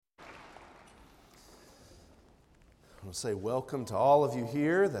I'll say welcome to all of you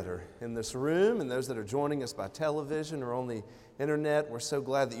here that are in this room and those that are joining us by television or on the internet. We're so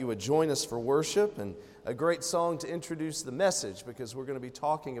glad that you would join us for worship, and a great song to introduce the message, because we're going to be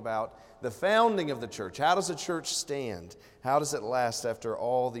talking about the founding of the church. How does a church stand? How does it last after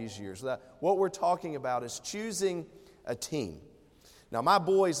all these years? What we're talking about is choosing a team. Now, my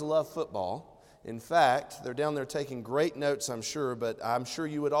boys love football. In fact, they're down there taking great notes, I'm sure, but I'm sure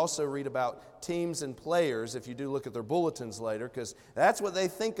you would also read about teams and players if you do look at their bulletins later, because that's what they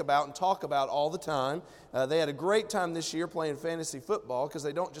think about and talk about all the time. They had a great time this year playing fantasy football, because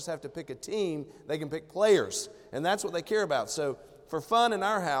they don't just have to pick a team, they can pick players, and that's what they care about. So for fun in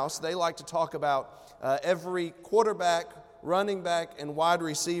our house, they like to talk about every quarterback, running back, and wide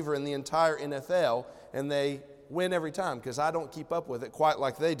receiver in the entire NFL, and they win every time, because I don't keep up with it quite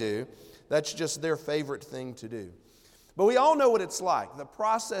like they do. That's just their favorite thing to do. But we all know what it's like, the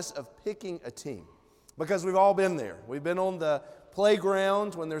process of picking a team, because we've all been there. We've been on the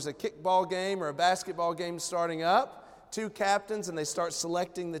playground when there's a kickball game or a basketball game starting up, two captains, and they start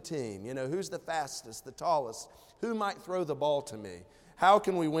selecting the team. You know, who's the fastest, the tallest? Who might throw the ball to me? How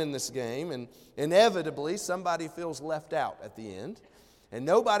can we win this game? And inevitably, somebody feels left out at the end. And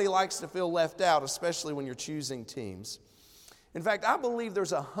nobody likes to feel left out, especially when you're choosing teams. In fact, I believe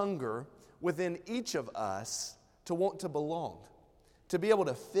there's a hunger within each of us to want to belong, to be able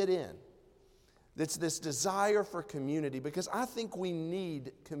to fit in. It's this desire for community, because I think we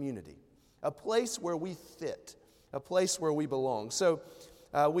need community, a place where we fit, a place where we belong. So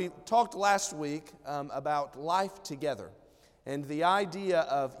we talked last week about life together and the idea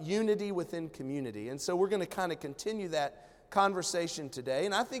of unity within community. And so we're going to kind of continue that conversation today.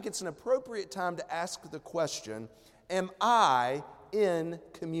 And I think it's an appropriate time to ask the question, am I in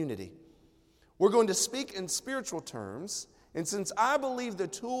community? We're going to speak in spiritual terms, and since I believe the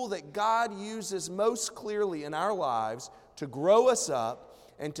tool that God uses most clearly in our lives to grow us up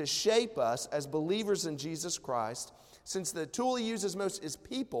and to shape us as believers in Jesus Christ, since the tool He uses most is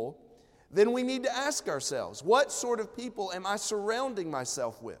people, then we need to ask ourselves, what sort of people am I surrounding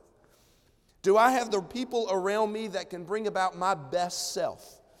myself with? Do I have the people around me that can bring about my best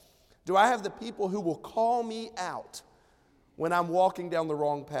self? Do I have the people who will call me out when I'm walking down the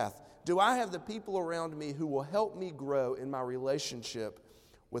wrong path? Do I have the people around me who will help me grow in my relationship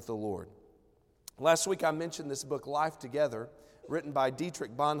with the Lord? Last week I mentioned this book, Life Together, written by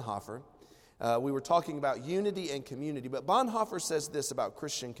Dietrich Bonhoeffer. We were talking about unity and community, but Bonhoeffer says this about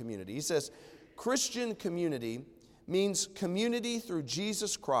Christian community. He says, Christian community means community through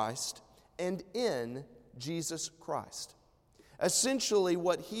Jesus Christ and in Jesus Christ. Essentially,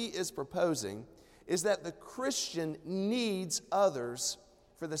 what he is proposing is that the Christian needs others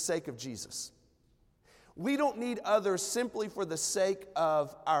for the sake of Jesus. We don't need others simply for the sake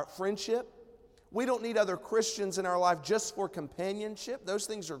of our friendship. We don't need other Christians in our life just for companionship. Those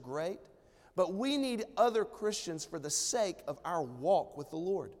things are great. But we need other Christians for the sake of our walk with the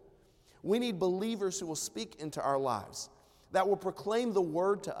Lord. We need believers who will speak into our lives, that will proclaim the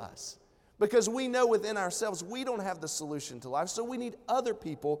word to us. Because we know within ourselves we don't have the solution to life, so we need other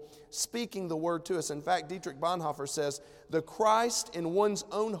people speaking the word to us. In fact, Dietrich Bonhoeffer says, the Christ in one's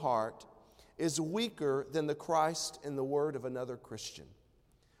own heart is weaker than the Christ in the word of another Christian.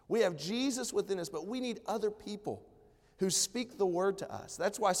 We have Jesus within us, but we need other people who speak the word to us.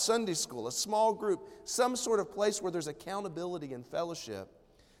 That's why Sunday school, a small group, some sort of place where there's accountability and fellowship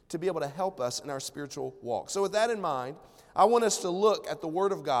to be able to help us in our spiritual walk. So with that in mind, I want us to look at the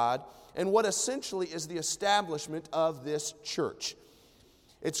Word of God and what essentially is the establishment of this church.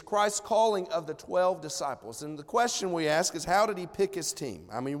 It's Christ's calling of the 12 disciples. And the question we ask is, how did He pick His team?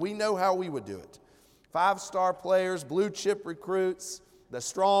 I mean, we know how we would do it. 5-star players, blue-chip recruits, the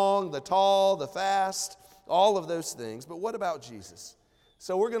strong, the tall, the fast, all of those things. But what about Jesus?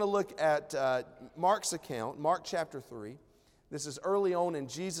 So we're going to look at Mark's account, Mark chapter 3. This is early on in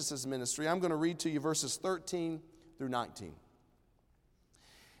Jesus' ministry. I'm going to read to you verses 13 through 19.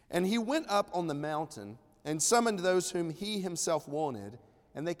 And he went up on the mountain and summoned those whom he himself wanted,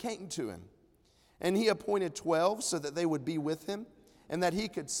 and they came to him. And he appointed 12 so that they would be with him, and that he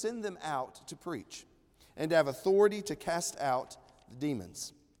could send them out to preach, and have authority to cast out the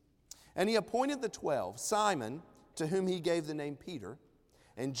demons. And he appointed the 12, Simon, to whom he gave the name Peter,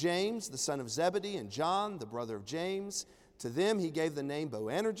 and James, the son of Zebedee, and John, the brother of James. To them he gave the name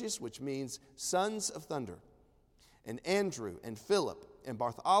Boanerges, which means sons of thunder. And Andrew, and Philip, and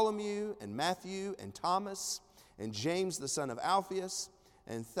Bartholomew, and Matthew, and Thomas, and James the son of Alphaeus,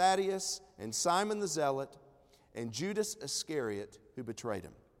 and Thaddeus, and Simon the Zealot, and Judas Iscariot, who betrayed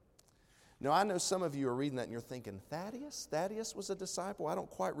him. Now, I know some of you are reading that and you're thinking, Thaddeus? Thaddeus was a disciple? I don't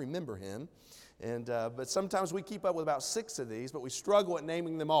quite remember him. But sometimes we keep up with about 6 of these, but we struggle at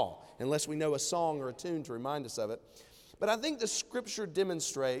naming them all unless we know a song or a tune to remind us of it. But I think the Scripture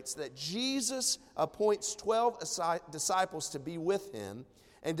demonstrates that Jesus appoints 12 disciples to be with him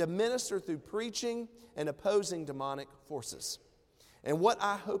and to minister through preaching and opposing demonic forces. And what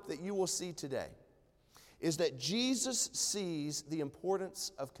I hope that you will see today is that Jesus sees the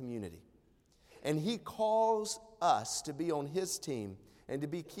importance of community. And he calls us to be on his team and to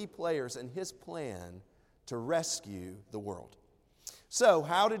be key players in his plan to rescue the world. So,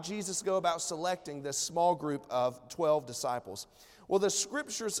 how did Jesus go about selecting this small group of 12 disciples? Well, the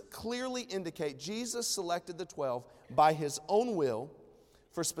Scriptures clearly indicate Jesus selected the 12 by his own will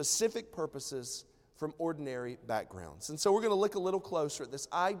for specific purposes from ordinary backgrounds. And so we're going to look a little closer at this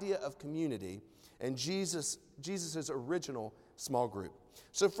idea of community and Jesus' original small group.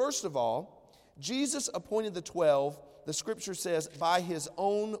 So first of all, Jesus appointed the 12, the Scripture says, by his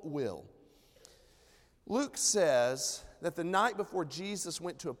own will. Luke says that the night before Jesus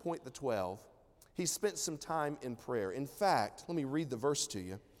went to appoint the 12, he spent some time in prayer. In fact, let me read the verse to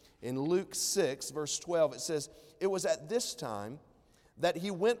you. In Luke 6, verse 12, it says, "It was at this time that he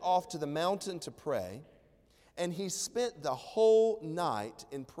went off to the mountain to pray, and he spent the whole night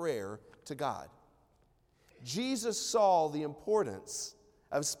in prayer to God." Jesus saw the importance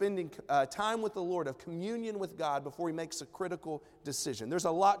of spending time with the Lord, of communion with God before he makes a critical decision. There's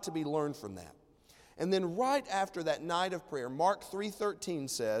a lot to be learned from that. And then right after that night of prayer, Mark 3:13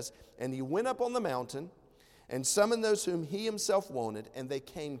 says, "And he went up on the mountain and summoned those whom he himself wanted, and they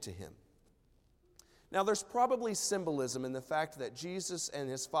came to him." Now, there's probably symbolism in the fact that Jesus and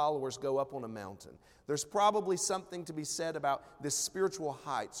his followers go up on a mountain. There's probably something to be said about this spiritual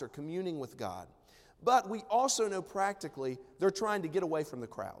heights or communing with God. But we also know practically they're trying to get away from the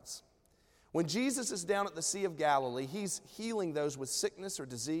crowds. When Jesus is down at the Sea of Galilee, he's healing those with sickness or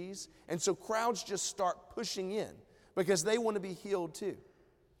disease. And so crowds just start pushing in because they want to be healed too.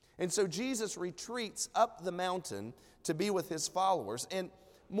 And so Jesus retreats up the mountain to be with his followers. And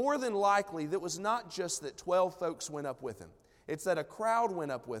more than likely, it was not just that 12 folks went up with him. It's that a crowd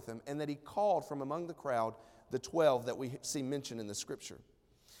went up with him and that he called from among the crowd the 12 that we see mentioned in the Scripture.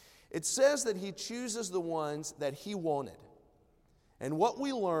 It says that he chooses the ones that he wanted. And what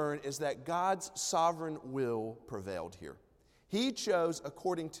we learn is that God's sovereign will prevailed here. He chose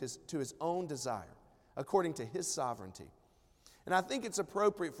according to his own desire, according to his sovereignty. And I think it's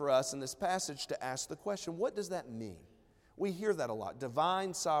appropriate for us in this passage to ask the question, what does that mean? We hear that a lot,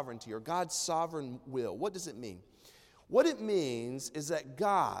 divine sovereignty or God's sovereign will. What does it mean? What it means is that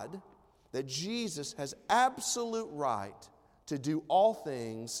that Jesus has absolute right to do all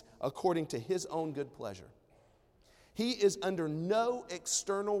things according to his own good pleasure. He is under no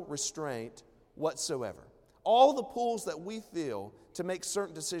external restraint whatsoever. All the pulls that we feel to make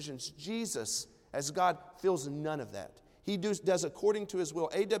certain decisions, Jesus, as God, feels none of that. He does according to his will.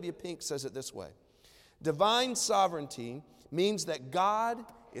 A.W. Pink says it this way: divine sovereignty means that God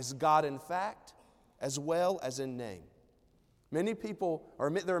is God in fact as well as in name. There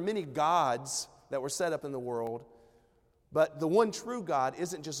are many gods that were set up in the world, but the one true God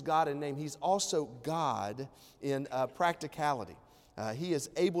isn't just God in name. He's also God in practicality. He is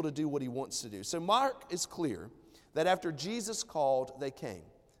able to do what he wants to do. So Mark is clear that after Jesus called, they came.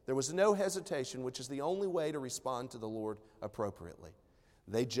 There was no hesitation, which is the only way to respond to the Lord appropriately.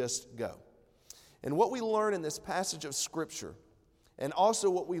 They just go. And what we learn in this passage of Scripture, and also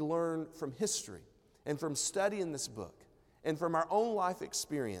what we learn from history and from studying this book and from our own life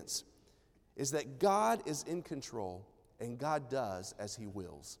experience, is that God is in control and God does as he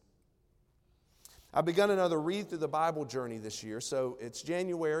wills. I've begun another read through the Bible journey this year. So it's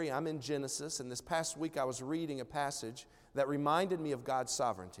January, I'm in Genesis, and this past week I was reading a passage that reminded me of God's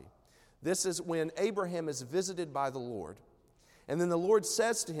sovereignty. This is when Abraham is visited by the Lord. And then the Lord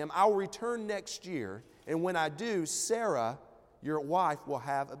says to him, "I will return next year, and when I do, Sarah, your wife, will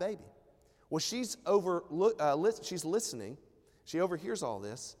have a baby." Well, she's listening. She overhears all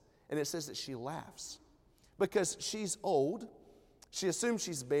this, and it says that she laughs. Because she's old, she assumes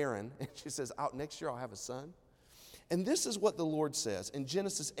she's barren, and she says, next year I'll have a son. And this is what the Lord says in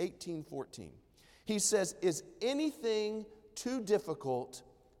Genesis 18:14. He says, "Is anything too difficult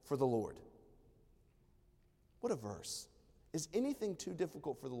for the Lord?" What a verse. Is anything too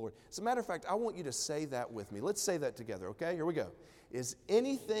difficult for the Lord? As a matter of fact, I want you to say that with me. Let's say that together, okay? Here we go. Is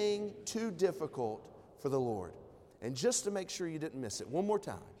anything too difficult for the Lord? And just to make sure you didn't miss it, one more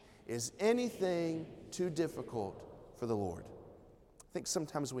time. Is anything too difficult for the Lord? I think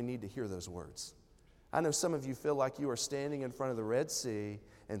sometimes we need to hear those words. I know some of you feel like you are standing in front of the Red Sea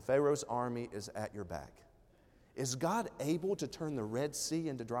and Pharaoh's army is at your back. Is God able to turn the Red Sea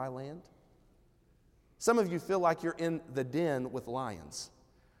into dry land? Some of you feel like you're in the den with lions.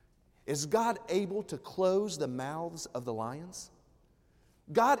 Is God able to close the mouths of the lions?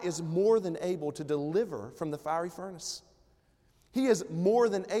 God is more than able to deliver from the fiery furnace. He is more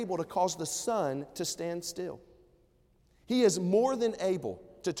than able to cause the sun to stand still. He is more than able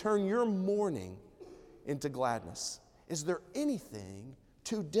to turn your mourning into gladness. Is there anything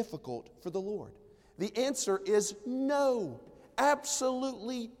too difficult for the Lord? The answer is no,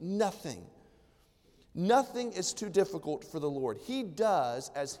 absolutely nothing. Nothing is too difficult for the Lord. He does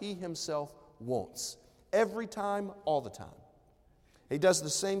as He Himself wants, every time, all the time. He does the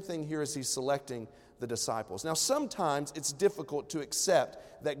same thing here as He's selecting the disciples. Now, sometimes it's difficult to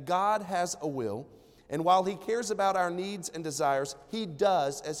accept that God has a will, and while He cares about our needs and desires, He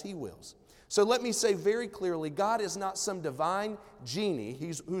does as He wills. So let me say very clearly, God is not some divine genie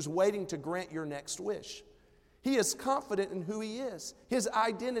who's waiting to grant your next wish. He is confident in who He is. His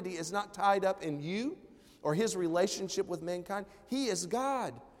identity is not tied up in you or His relationship with mankind. He is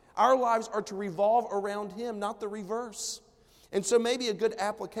God. Our lives are to revolve around Him, not the reverse. And so maybe a good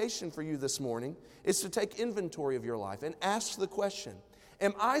application for you this morning is to take inventory of your life and ask the question,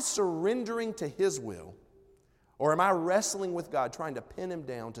 am I surrendering to His will, or am I wrestling with God, trying to pin Him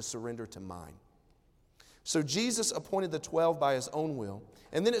down to surrender to mine? So Jesus appointed the 12 by His own will.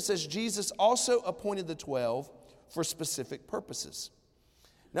 And then it says Jesus also appointed the 12 for specific purposes.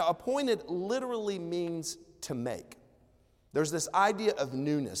 Now, appointed literally means to make. There's this idea of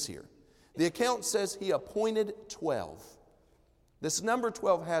newness here. The account says He appointed 12. This number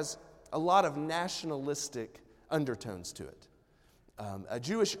 12 has a lot of nationalistic undertones to it. A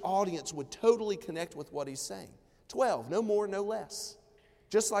Jewish audience would totally connect with what He's saying. 12, no more, no less.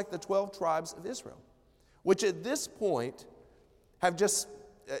 Just like the 12 tribes of Israel, which at this point have just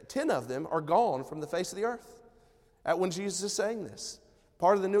 10 of them are gone from the face of the earth. When Jesus is saying this,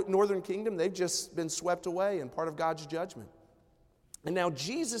 part of the northern kingdom, they've just been swept away and part of God's judgment. And now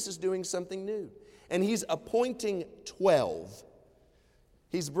Jesus is doing something new, and He's appointing 12.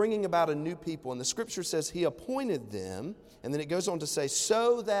 He's bringing about a new people, and the scripture says He appointed them, and then it goes on to say,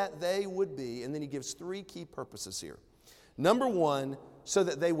 so that they would be, and then He gives 3 key purposes here. Number 1, so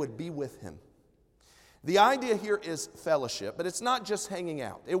that they would be with Him. The idea here is fellowship, but it's not just hanging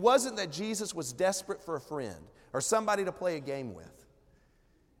out. It wasn't that Jesus was desperate for a friend or somebody to play a game with.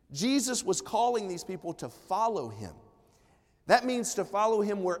 Jesus was calling these people to follow Him. That means to follow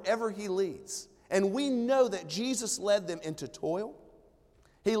Him wherever He leads. And we know that Jesus led them into toil.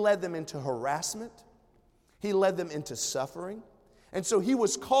 He led them into harassment. He led them into suffering. And so He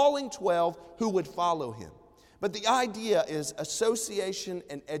was calling 12 who would follow Him. But the idea is association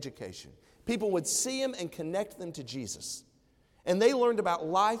and education. People would see Him and connect them to Jesus. And they learned about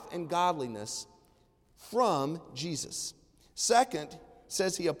life and godliness from Jesus. Second,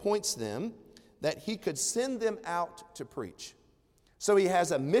 says He appoints them that He could send them out to preach. So He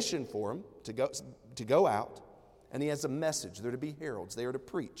has a mission for them to go out. And He has a message. They're to be heralds. They are to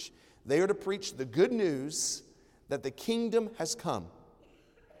preach. They are to preach the good news that the kingdom has come,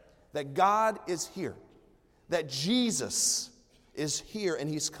 that God is here, that Jesus is here, and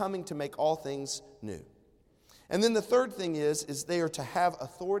He's coming to make all things new. And then the third thing is they are to have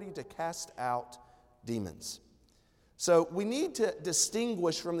authority to cast out demons. So we need to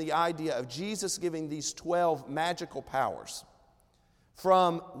distinguish from the idea of Jesus giving these 12 magical powers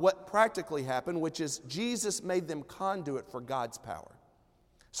from what practically happened, which is Jesus made them conduit for God's power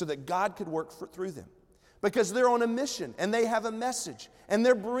so that God could work through them. Because they're on a mission and they have a message and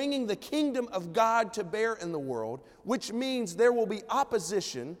they're bringing the kingdom of God to bear in the world, which means there will be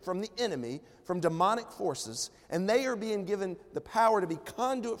opposition from the enemy, from demonic forces, and they are being given the power to be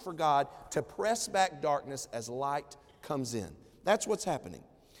conduit for God to press back darkness as light comes in. That's what's happening.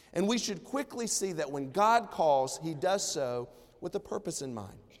 And we should quickly see that when God calls, He does so with a purpose in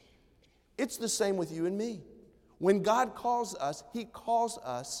mind. It's the same with you and me. When God calls us, He calls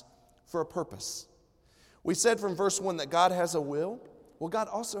us for a purpose. We said from verse 1 that God has a will. Well, God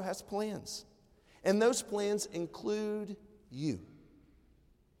also has plans. And those plans include you.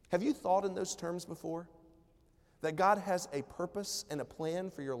 Have you thought in those terms before? That God has a purpose and a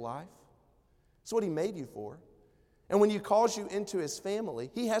plan for your life? It's what He made you for. And when He calls you into His family,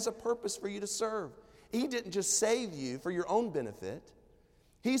 He has a purpose for you to serve. He didn't just save you for your own benefit.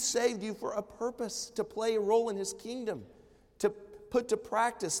 He saved you for a purpose, to play a role in His kingdom, to put to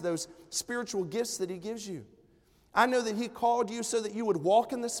practice those spiritual gifts that He gives you. I know that He called you so that you would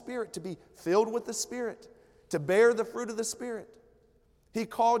walk in the Spirit, to be filled with the Spirit, to bear the fruit of the Spirit. He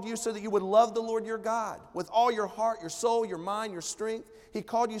called you so that you would love the Lord your God with all your heart, your soul, your mind, your strength. He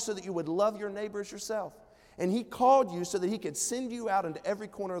called you so that you would love your neighbor as yourself. And He called you so that He could send you out into every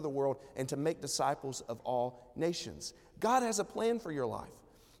corner of the world and to make disciples of all nations. God has a plan for your life.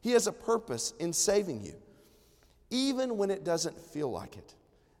 He has a purpose in saving you, even when it doesn't feel like it.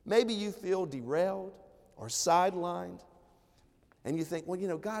 Maybe you feel derailed or sidelined, and you think,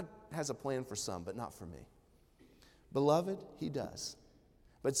 well, God has a plan for some, but not for me. Beloved, He does.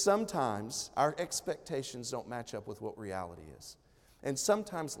 But sometimes our expectations don't match up with what reality is. And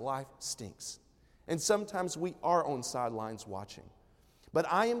sometimes life stinks. And sometimes we are on sidelines watching. But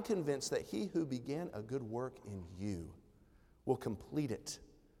I am convinced that He who began a good work in you will complete it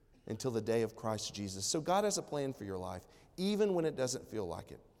until the day of Christ Jesus. So God has a plan for your life, even when it doesn't feel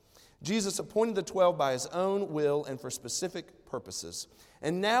like it. Jesus appointed the 12 by His own will and for specific purposes.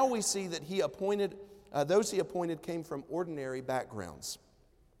 And now we see that those He appointed came from ordinary backgrounds.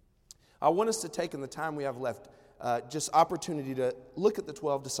 I want us to take in the time we have left just opportunity to look at the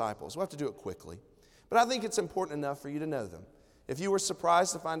 12 disciples. We'll have to do it quickly. But I think it's important enough for you to know them. If you were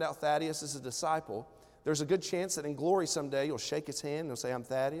surprised to find out Thaddeus is a disciple, there's a good chance that in glory someday you'll shake his hand and he'll say, I'm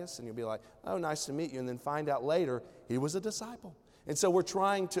Thaddeus, and you'll be like, oh, nice to meet you, and then find out later he was a disciple. And so we're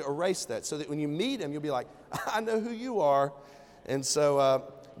trying to erase that so that when you meet him, you'll be like, I know who you are. And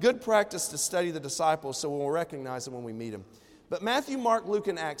so good practice to study the disciples so we'll recognize them when we meet them. But Matthew, Mark, Luke,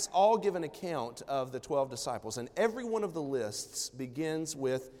 and Acts all give an account of the 12 disciples, and every one of the lists begins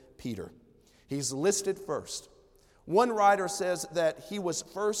with Peter. He's listed first. One writer says that he was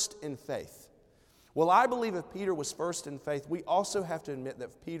first in faith. Well, I believe if Peter was first in faith, we also have to admit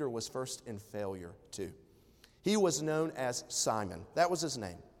that Peter was first in failure too. He was known as Simon. That was his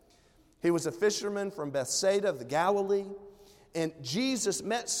name. He was a fisherman from Bethsaida of the Galilee, and Jesus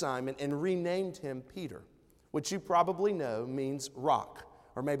met Simon and renamed him Peter, which you probably know means rock,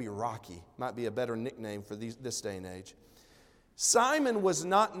 or maybe Rocky, might be a better nickname for this day and age. Simon was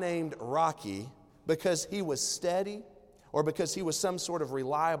not named Rocky because he was steady or because he was some sort of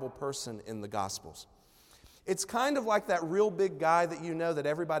reliable person in the Gospels. It's kind of like that real big guy that you know that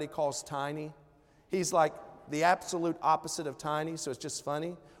everybody calls tiny. He's like the absolute opposite of tiny, so it's just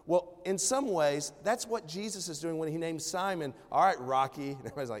funny. Well, in some ways, that's what Jesus is doing when He names Simon, all right, Rocky. And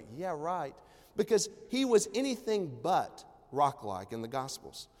everybody's like, yeah, right. Because he was anything but rock-like in the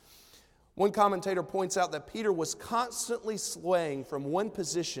Gospels. One commentator points out that Peter was constantly swaying from one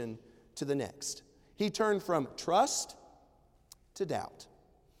position to the next. He turned from trust to doubt.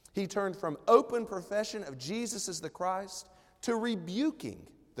 He turned from open profession of Jesus as the Christ to rebuking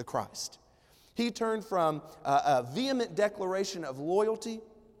the Christ. He turned from a vehement declaration of loyalty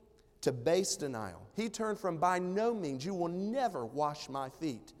to base denial. He turned from by no means, you will never wash my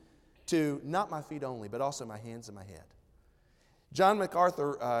feet, to not my feet only, but also my hands and my head. John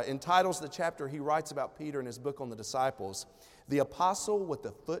MacArthur entitles the chapter he writes about Peter in his book on the disciples, The Apostle with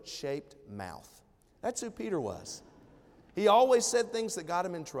the Foot-Shaped Mouth. That's who Peter was. He always said things that got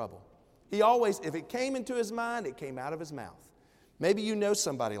him in trouble. He always, if it came into his mind, it came out of his mouth. Maybe you know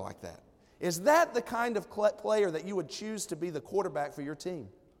somebody like that. Is that the kind of player that you would choose to be the quarterback for your team?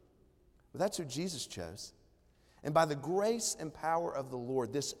 Well, that's who Jesus chose. And by the grace and power of the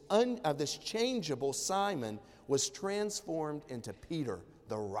Lord, this changeable Simon was transformed into Peter,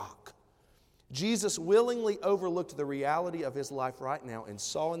 the rock. Jesus willingly overlooked the reality of his life right now and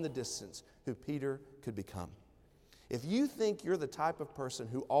saw in the distance who Peter could become. If you think you're the type of person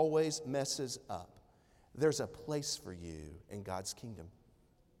who always messes up, there's a place for you in God's kingdom.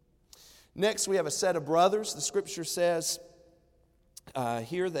 Next, we have a set of brothers. The scripture says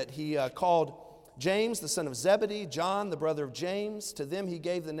here that he called James, the son of Zebedee, John, the brother of James. To them he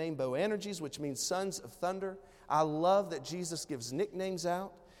gave the name Boanerges, which means sons of thunder. I love that Jesus gives nicknames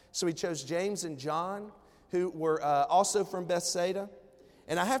out. So he chose James and John, who were also from Bethsaida.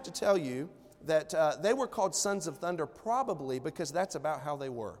 And I have to tell you that they were called sons of thunder probably because that's about how they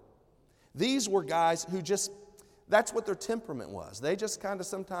were. These were guys who that's what their temperament was. They just kind of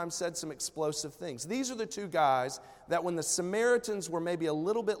sometimes said some explosive things. These are the two guys that when the Samaritans were maybe a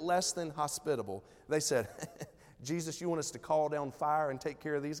little bit less than hospitable, they said, Jesus, you want us to call down fire and take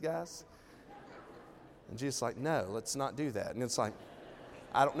care of these guys? And Jesus is like, no, let's not do that. And it's like,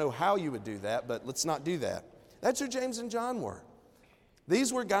 I don't know how you would do that, but let's not do that. That's who James and John were.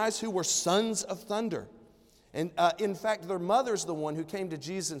 These were guys who were sons of thunder. And in fact, their mother's the one who came to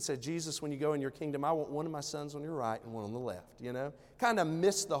Jesus and said, Jesus, when you go in your kingdom, I want one of my sons on your right and one on the left, you know? Kind of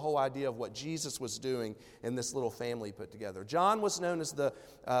missed the whole idea of what Jesus was doing in this little family put together. John was known as the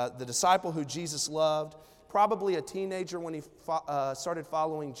disciple who Jesus loved, probably a teenager when he started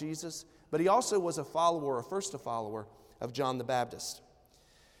following Jesus, but he also was a follower of John the Baptist.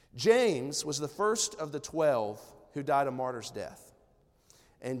 James was the first of the 12 who died a martyr's death.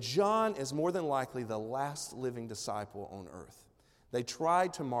 And John is more than likely the last living disciple on earth. They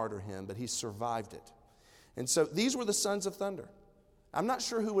tried to martyr him, but he survived it. And so these were the sons of thunder. I'm not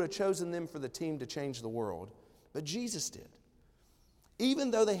sure who would have chosen them for the team to change the world, but Jesus did.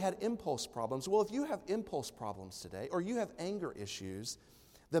 Even though they had impulse problems, well, if you have impulse problems today or you have anger issues,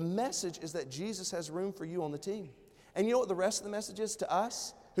 the message is that Jesus has room for you on the team. And you know what the rest of the message is to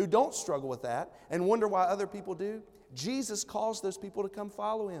us who don't struggle with that and wonder why other people do? Jesus calls those people to come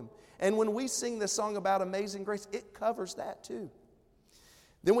follow him. And when we sing this song about amazing grace, it covers that too.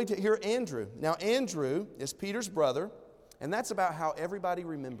 Then we hear Andrew. Now, Andrew is Peter's brother, and that's about how everybody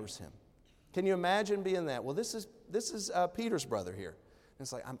remembers him. Can you imagine being that? Well, this is Peter's brother here. And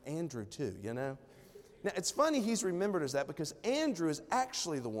it's like, I'm Andrew too, you know? Now, it's funny he's remembered as that because Andrew is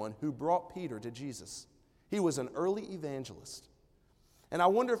actually the one who brought Peter to Jesus. He was an early evangelist. And I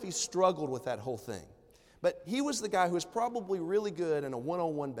wonder if he struggled with that whole thing. But he was the guy who was probably really good on a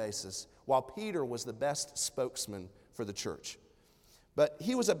one-on-one basis, while Peter was the best spokesman for the church. But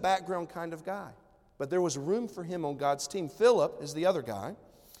he was a background kind of guy. But there was room for him on God's team. Philip is the other guy.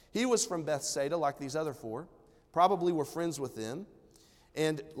 He was from Bethsaida, like these other four. Probably were friends with them.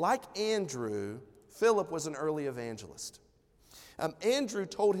 And like Andrew, Philip was an early evangelist. Andrew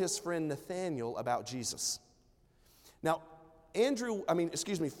told his friend Nathanael about Jesus. Now,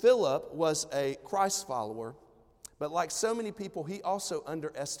 Philip was a Christ follower, but like so many people, he also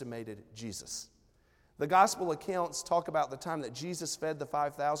underestimated Jesus. The gospel accounts talk about the time that Jesus fed the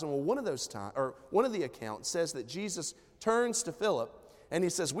 5,000. Well, one of the accounts says that Jesus turns to Philip and he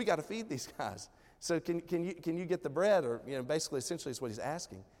says, "We got to feed these guys. So can you get the bread?" Or basically, essentially, is what he's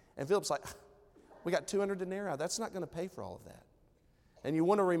asking. And Philip's like, "We got 200 denarii. That's not going to pay for all of that." And you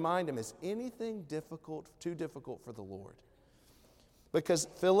want to remind him, is anything too difficult for the Lord? Because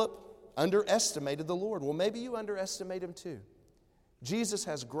Philip underestimated the Lord. Well, maybe you underestimate him too. Jesus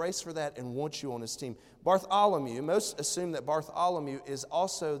has grace for that and wants you on his team. Bartholomew, most assume that Bartholomew is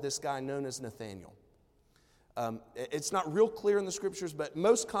also this guy known as Nathanael. It's not real clear in the scriptures, but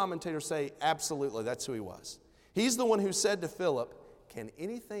most commentators say absolutely that's who he was. He's the one who said to Philip, "Can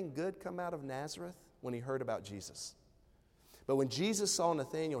anything good come out of Nazareth?" when he heard about Jesus. But when Jesus saw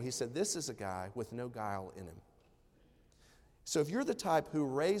Nathanael, he said, "This is a guy with no guile in him." So if you're the type who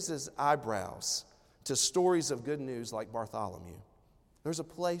raises eyebrows to stories of good news like Bartholomew, there's a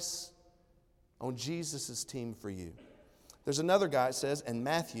place on Jesus' team for you. There's another guy, it says, and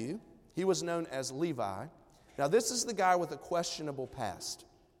Matthew. He was known as Levi. Now, this is the guy with a questionable past.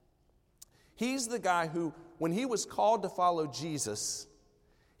 He's the guy who, when he was called to follow Jesus,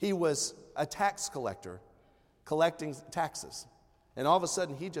 he was a tax collector, collecting taxes. And all of a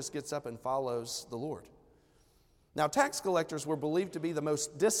sudden, he just gets up and follows the Lord. Now, tax collectors were believed to be the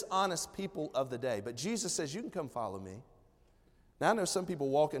most dishonest people of the day. But Jesus says, "You can come follow me." Now, I know some people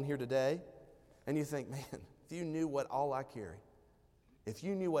walk in here today, and you think, man, if you knew what all I carry, if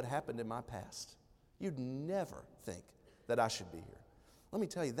you knew what happened in my past, you'd never think that I should be here. Let me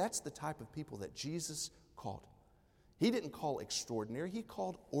tell you, that's the type of people that Jesus called. He didn't call extraordinary. He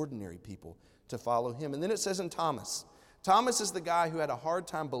called ordinary people to follow him. And then it says in Thomas. Thomas is the guy who had a hard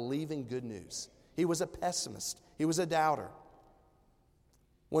time believing good news. He was a pessimist. He was a doubter.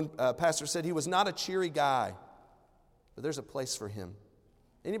 One pastor said he was not a cheery guy, but there's a place for him.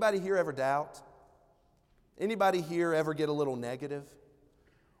 Anybody here ever doubt? Anybody here ever get a little negative?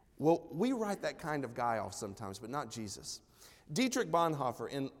 Well, we write that kind of guy off sometimes, but not Jesus. Dietrich Bonhoeffer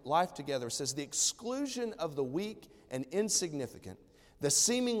in Life Together says, "The exclusion of the weak and insignificant, the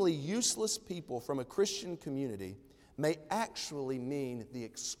seemingly useless people from a Christian community may actually mean the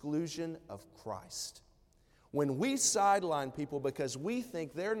exclusion of Christ." When we sideline people because we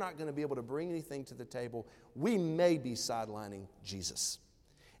think they're not going to be able to bring anything to the table, we may be sidelining Jesus.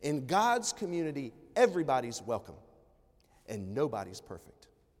 In God's community, everybody's welcome, and nobody's perfect.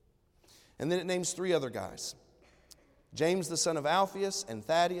 And then it names three other guys: James, the son of Alphaeus, and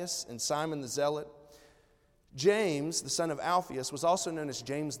Thaddeus, and Simon the Zealot. James, the son of Alphaeus, was also known as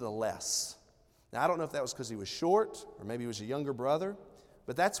James the Less. Now, I don't know if that was because he was short, or maybe he was a younger brother,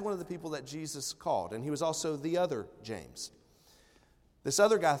 but that's one of the people that Jesus called, and he was also the other James. This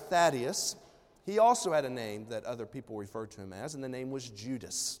other guy, Thaddeus, he also had a name that other people referred to him as, and the name was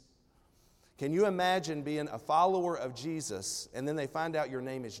Judas. Can you imagine being a follower of Jesus, and then they find out your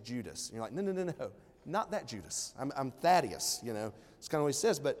name is Judas? And you're like, no, not that Judas. I'm Thaddeus, It's kind of what he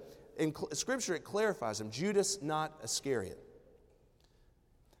says, but in Scripture it clarifies him. Judas, not Iscariot.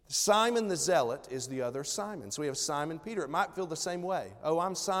 Simon the Zealot is the other Simon. So we have Simon Peter. It might feel the same way. "Oh,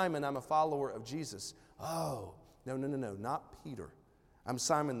 I'm Simon. I'm a follower of Jesus." Oh, no, not Peter. I'm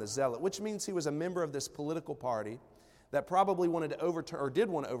Simon the Zealot, which means he was a member of this political party that probably wanted to overturn, or did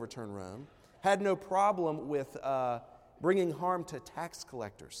want to overturn Rome, had no problem with bringing harm to tax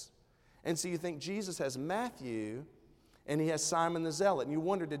collectors. And so you think Jesus has Matthew and he has Simon the Zealot. And you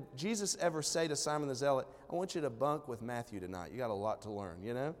wonder, did Jesus ever say to Simon the Zealot, I want you to bunk with Matthew tonight. You got a lot to learn,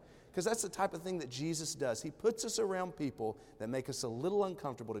 you know? Because that's the type of thing that Jesus does. He puts us around people that make us a little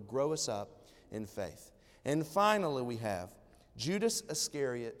uncomfortable to grow us up in faith. And finally we have Judas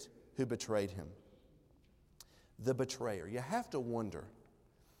Iscariot, who betrayed him. The betrayer. You have to wonder,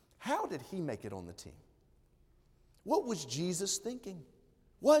 how did he make it on the team? What was Jesus thinking?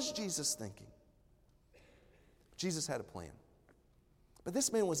 Was Jesus thinking? Jesus had a plan. But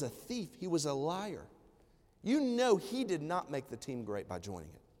this man was a thief. He was a liar. You know he did not make the team great by joining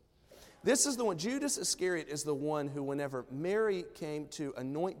it. This is the one, Judas Iscariot is the one who, whenever Mary came to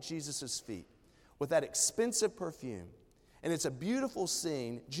anoint Jesus' feet with that expensive perfume, and it's a beautiful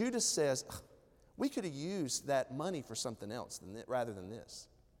scene, Judas says, we could have used that money for something else rather than this.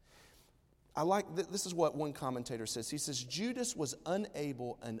 This is what one commentator says. He says, Judas was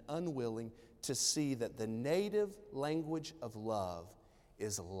unable and unwilling to see that the native language of love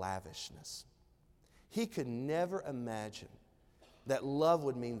is lavishness. He could never imagine that love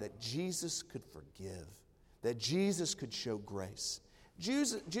would mean that Jesus could forgive, that Jesus could show grace.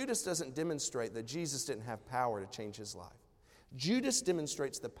 Judas doesn't demonstrate that Jesus didn't have power to change his life. Judas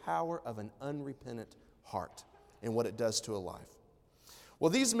demonstrates the power of an unrepentant heart and what it does to a life. Well,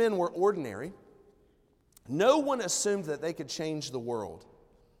 these men were ordinary. No one assumed that they could change the world.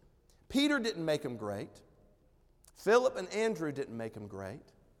 Peter didn't make them great. Philip and Andrew didn't make them great.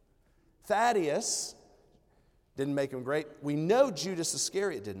 Thaddeus didn't make them great. We know Judas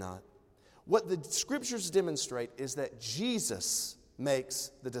Iscariot did not. What the scriptures demonstrate is that Jesus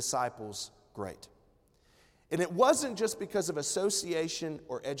makes the disciples great. And it wasn't just because of association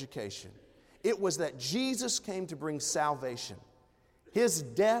or education. It was that Jesus came to bring salvation. His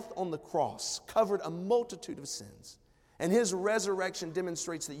death on the cross covered a multitude of sins. And his resurrection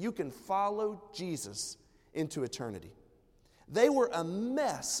demonstrates that you can follow Jesus into eternity. They were a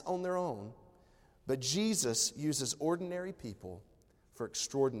mess on their own, but Jesus uses ordinary people for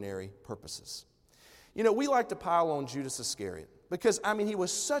extraordinary purposes. You know, we like to pile on Judas Iscariot because, he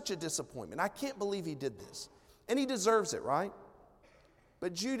was such a disappointment. I can't believe he did this. And he deserves it, right?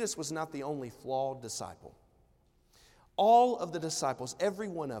 But Judas was not the only flawed disciple. All of the disciples, every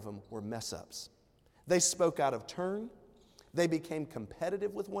one of them, were mess-ups. They spoke out of turn. They became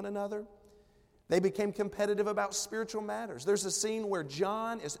competitive with one another. They became competitive about spiritual matters. There's a scene where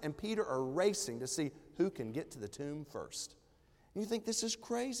John and Peter are racing to see who can get to the tomb first. And you think, this is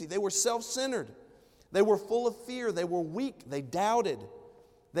crazy. They were self-centered. They were full of fear. They were weak. They doubted.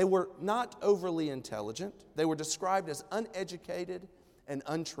 They were not overly intelligent. They were described as uneducated and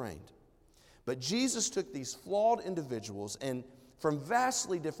untrained. But Jesus took these flawed individuals and from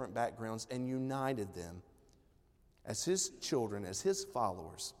vastly different backgrounds and united them as his children, as his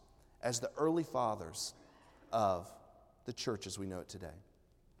followers, as the early fathers of the church as we know it today.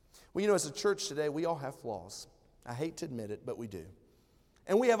 Well, as a church today, we all have flaws. I hate to admit it, but we do.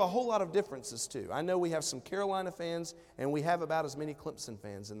 And we have a whole lot of differences too. I know we have some Carolina fans, and we have about as many Clemson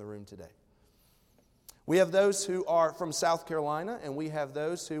fans in the room today. We have those who are from South Carolina, and we have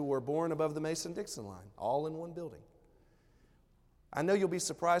those who were born above the Mason-Dixon line, all in one building. I know you'll be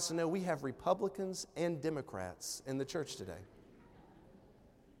surprised to know we have Republicans and Democrats in the church today.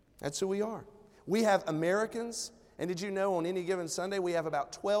 That's who we are. We have Americans, and did you know on any given Sunday we have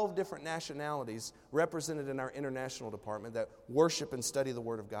about 12 different nationalities represented in our international department that worship and study the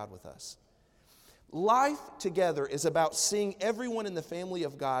Word of God with us. Life together is about seeing everyone in the family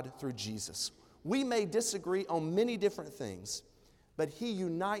of God through Jesus. We may disagree on many different things, but He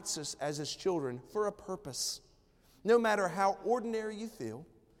unites us as His children for a purpose. No matter how ordinary you feel,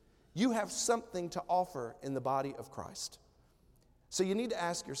 you have something to offer in the body of Christ. So you need to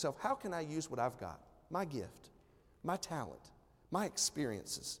ask yourself, how can I use what I've got, my gift, my talent, my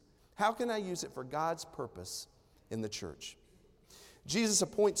experiences? How can I use it for God's purpose in the church? Jesus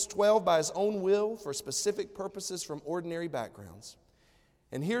appoints 12 by His own will for specific purposes from ordinary backgrounds.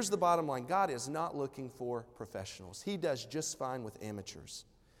 And here's the bottom line. God is not looking for professionals. He does just fine with amateurs.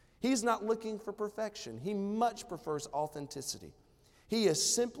 He's not looking for perfection. He much prefers authenticity. He is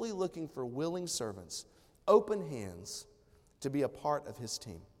simply looking for willing servants, open hands, to be a part of His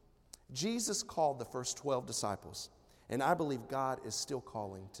team. Jesus called the first 12 disciples, and I believe God is still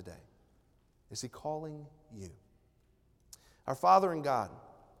calling today. Is He calling you? Our Father in God,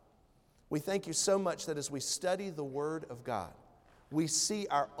 we thank You so much that as we study the Word of God, we see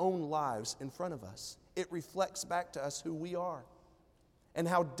our own lives in front of us. It reflects back to us who we are. and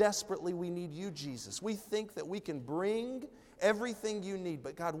how desperately we need you, Jesus. We think that we can bring everything you need,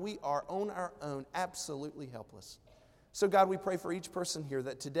 but God, we are on our own absolutely helpless. So God, we pray for each person here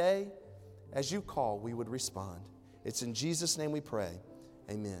that today, as you call, we would respond. It's in Jesus' name we pray.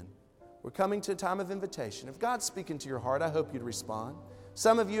 Amen. We're coming to a time of invitation. If God's speaking to your heart, I hope you'd respond.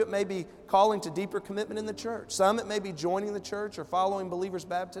 Some of you, it may be calling to deeper commitment in the church. Some, it may be joining the church or following believers'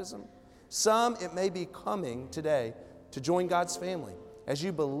 baptism. Some, it may be coming today to join God's family as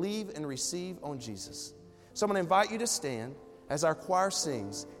you believe and receive on Jesus. So I'm going to invite you to stand as our choir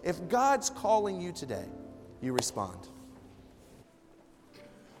sings. If God's calling you today, you respond.